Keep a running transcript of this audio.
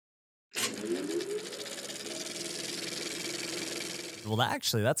Well,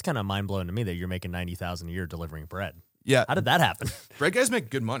 that's kind of mind-blowing to me that you're making $90,000 a year delivering bread. Yeah. How did that happen? Bread guys make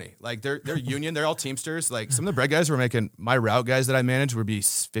good money. Like they're union, they're all Teamsters. Like some of the bread guys were making, my route guys that I manage would be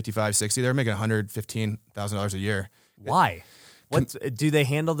 55, 60. They're making $115,000 a year. Why? What do they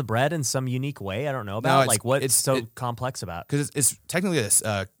handle the bread in some unique way? I don't know about. No, what's so complex about? Because it's technically it's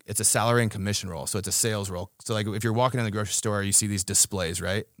a salary and commission role, so it's a sales role. So like if you're walking in the grocery store, you see these displays,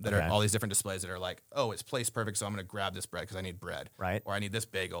 right? That are all these different displays that are like, oh, it's placed perfect, so I'm going to grab this bread because I need bread, right? Or I need this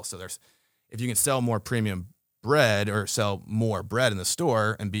bagel. So if you can sell more premium bread or sell more bread in the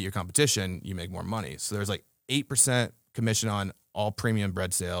store and beat your competition, you make more money. So there's like 8% commission on all premium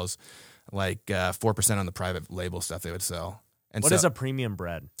bread sales, like 4% on the private label stuff they would sell. And what is a premium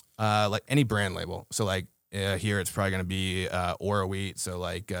bread? Like any brand label. So like here it's probably going to be Ora Wheat. So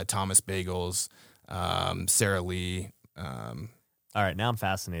like Thomas Bagels, Sara Lee. All right, now I'm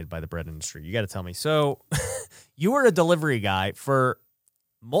fascinated by the bread industry. You got to tell me. So you were a delivery guy for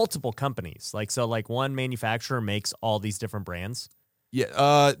multiple companies. Like one manufacturer makes all these different brands.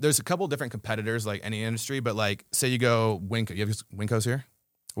 Yeah. There's a couple different competitors like any industry, but like say you go Winco. You have Winco's here?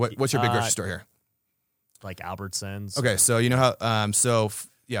 What's your big grocery store here? Like Albertsons. Okay, so you know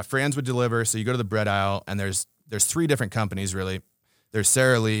how Franz would deliver. So you go to the bread aisle, and there's three different companies really. There's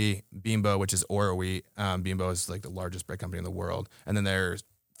Sara Lee, Bimbo, which is Ora Wheat. Bimbo is like the largest bread company in the world, and then there's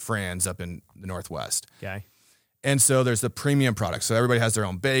Franz up in the Northwest. Okay. And so there's the premium products. So everybody has their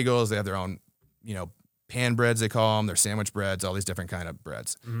own bagels. They have their own, pan breads they call them. Their sandwich breads, all these different kind of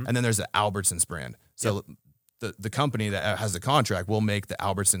breads. Mm-hmm. And then there's the Albertsons brand. So the company that has the contract will make the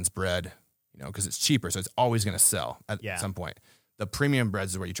Albertsons bread. Because it's cheaper, so it's always going to sell at some point. The premium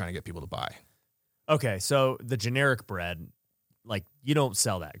breads is where you're trying to get people to buy. Okay, so the generic bread, like you don't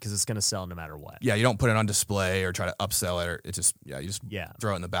sell that because it's going to sell no matter what. Yeah, you don't put it on display or try to upsell it. Or it just you just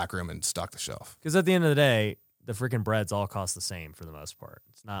throw it in the back room and stock the shelf. Because at the end of the day, the freaking breads all cost the same for the most part.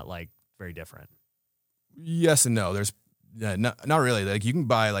 It's not like very different. Yes and no. There's not really. Like you can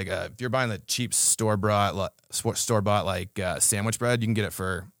buy if you're buying the cheap store bought like sandwich bread, you can get it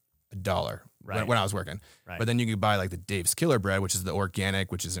for $1. Right. When I was working. Right. But then you could buy like the Dave's Killer bread, which is the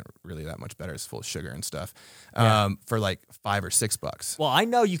organic, which isn't really that much better. It's full of sugar and stuff. For like $5 or $6. Well, I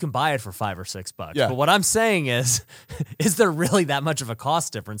know you can buy it for $5 or $6. Yeah. But what I'm saying is there really that much of a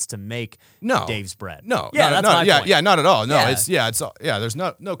cost difference to make Dave's bread? No. Yeah, that's my point. Yeah, not at all. No, there's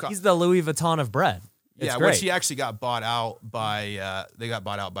no cost. He's the Louis Vuitton of bread. It's great. Which he actually got bought out by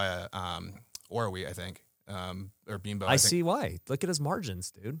Ora Wheat, I think. Or Bimbo. I see why. Look at his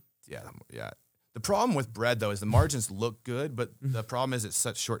margins, dude. Yeah. The problem with bread, though, is the margins look good, but the problem is it's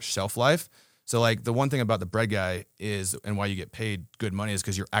such short shelf life. So, like, the one thing about the bread guy is, and why you get paid good money is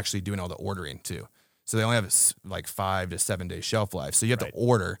because you're actually doing all the ordering, too. So they only have, like, 5 to 7 day shelf life. So you have to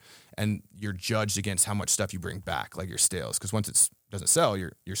order, and you're judged against how much stuff you bring back, like your stales. Because once it doesn't sell,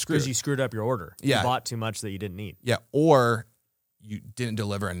 you're screwed. Because you screwed up your order. Yeah. You bought too much that you didn't need. Yeah, or you didn't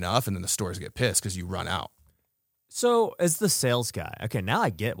deliver enough, and then the stores get pissed because you run out. So, as the sales guy, okay, now I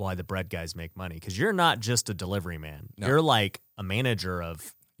get why the bread guys make money because you're not just a delivery man. No. You're like a manager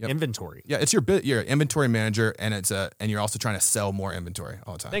of inventory. Yeah, it's you're an inventory manager, and and you're also trying to sell more inventory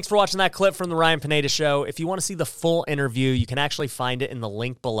all the time. Thanks for watching that clip from the Ryan Pineda Show. If you want to see the full interview, you can actually find it in the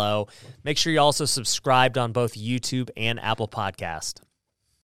link below. Make sure you also subscribed on both YouTube and Apple Podcast.